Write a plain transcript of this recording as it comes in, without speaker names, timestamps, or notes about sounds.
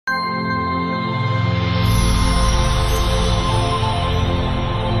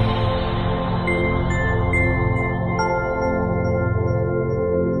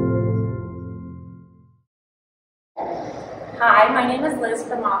my name is Liz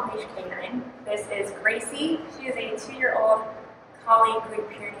from Off-Leash Canine. This is Gracie. She is a 2-year-old Collie Great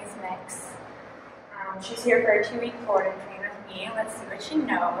Pyrenees mix. She's here for a 2-week board and train with me. Let's see what she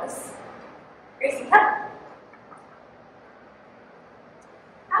knows. Gracie, come.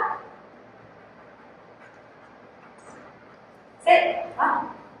 Up. Sit.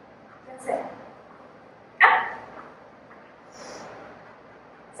 Up. That's it. Up.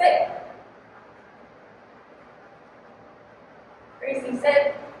 Sit. Gracie,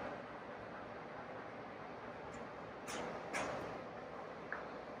 sit.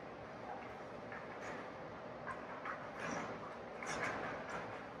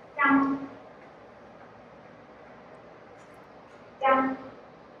 Down. Down.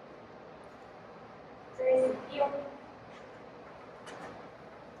 Gracie, heel.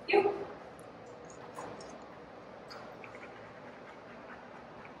 Heel.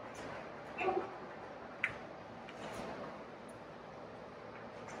 Heel.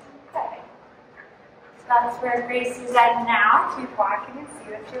 Okay. So that's where Gracie's at now. Keep walking and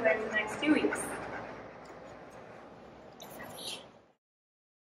see what she learns in the next 2 weeks.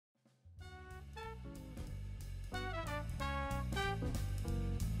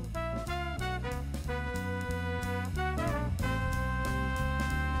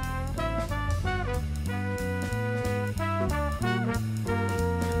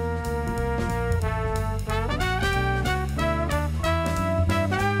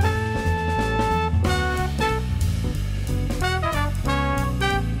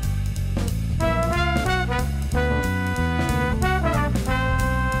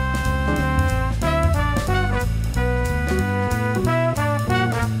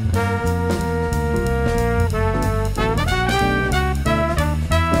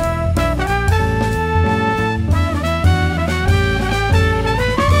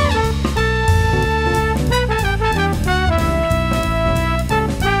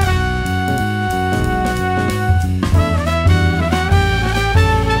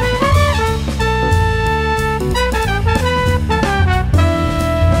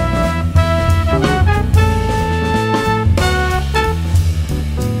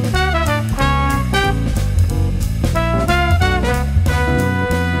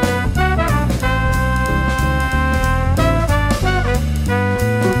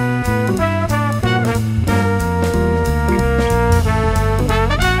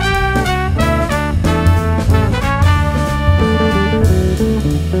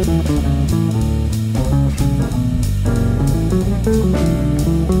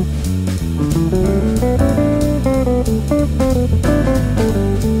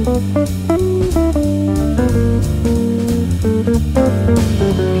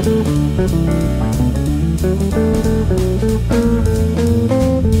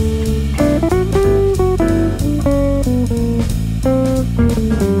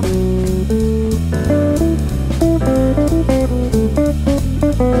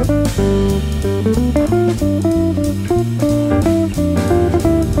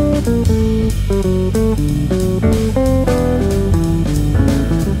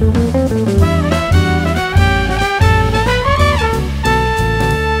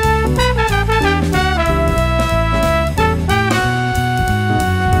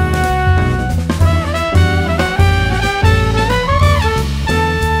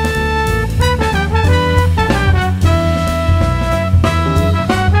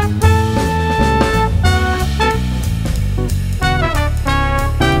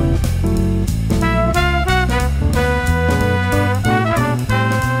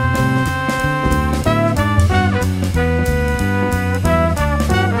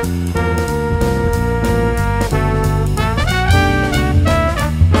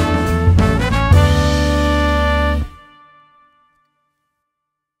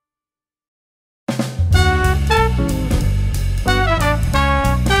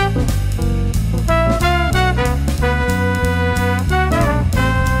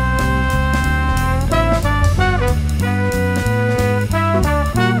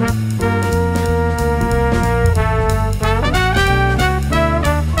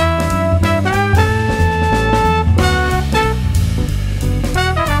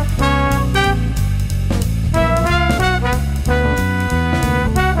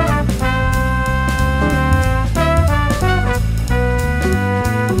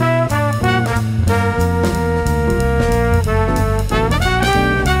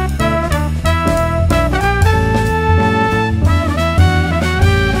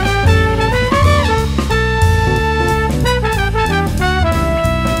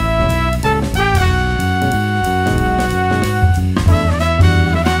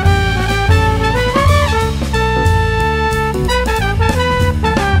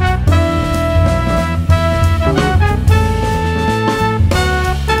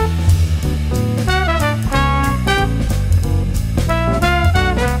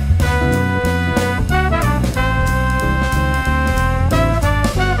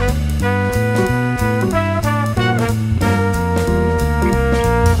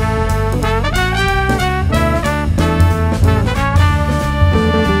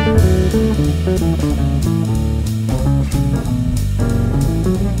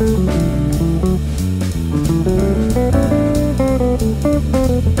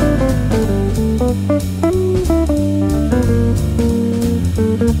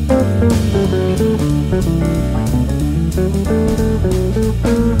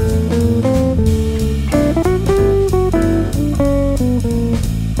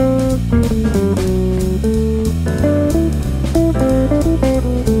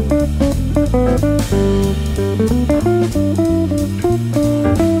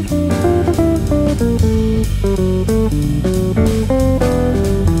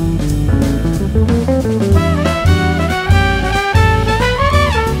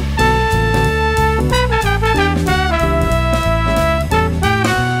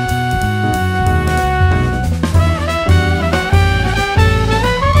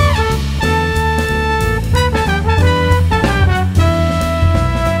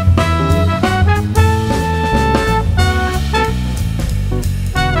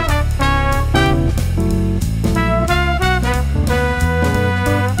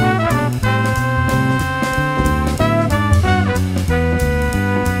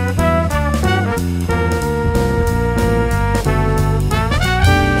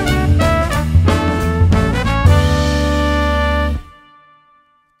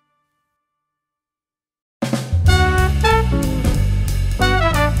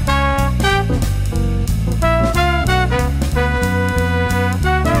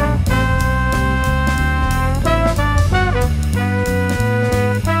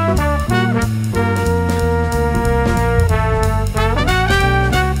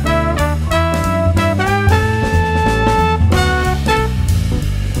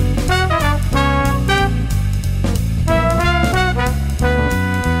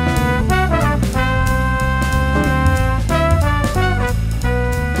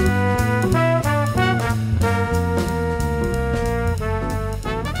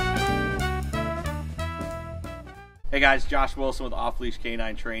 Hey guys, Josh Wilson with Off Leash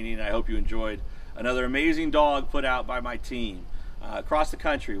Canine Training, and I hope you enjoyed another amazing dog put out by my team. Across the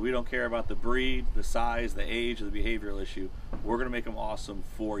country, we don't care about the breed, the size, the age, or the behavioral issue. We're going to make them awesome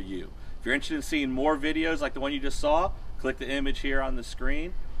for you. If you're interested in seeing more videos like the one you just saw, click the image here on the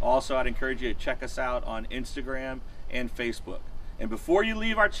screen. Also, I'd encourage you to check us out on Instagram and Facebook. And before you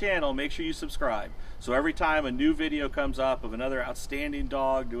leave our channel, make sure you subscribe. So every time a new video comes up of another outstanding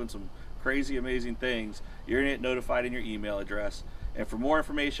dog doing some crazy, amazing things, you're going to get notified in your email address. And for more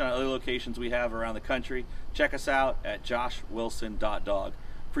information on other locations we have around the country, check us out at joshwilson.dog.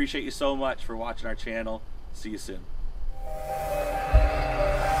 Appreciate you so much for watching our channel. See you soon.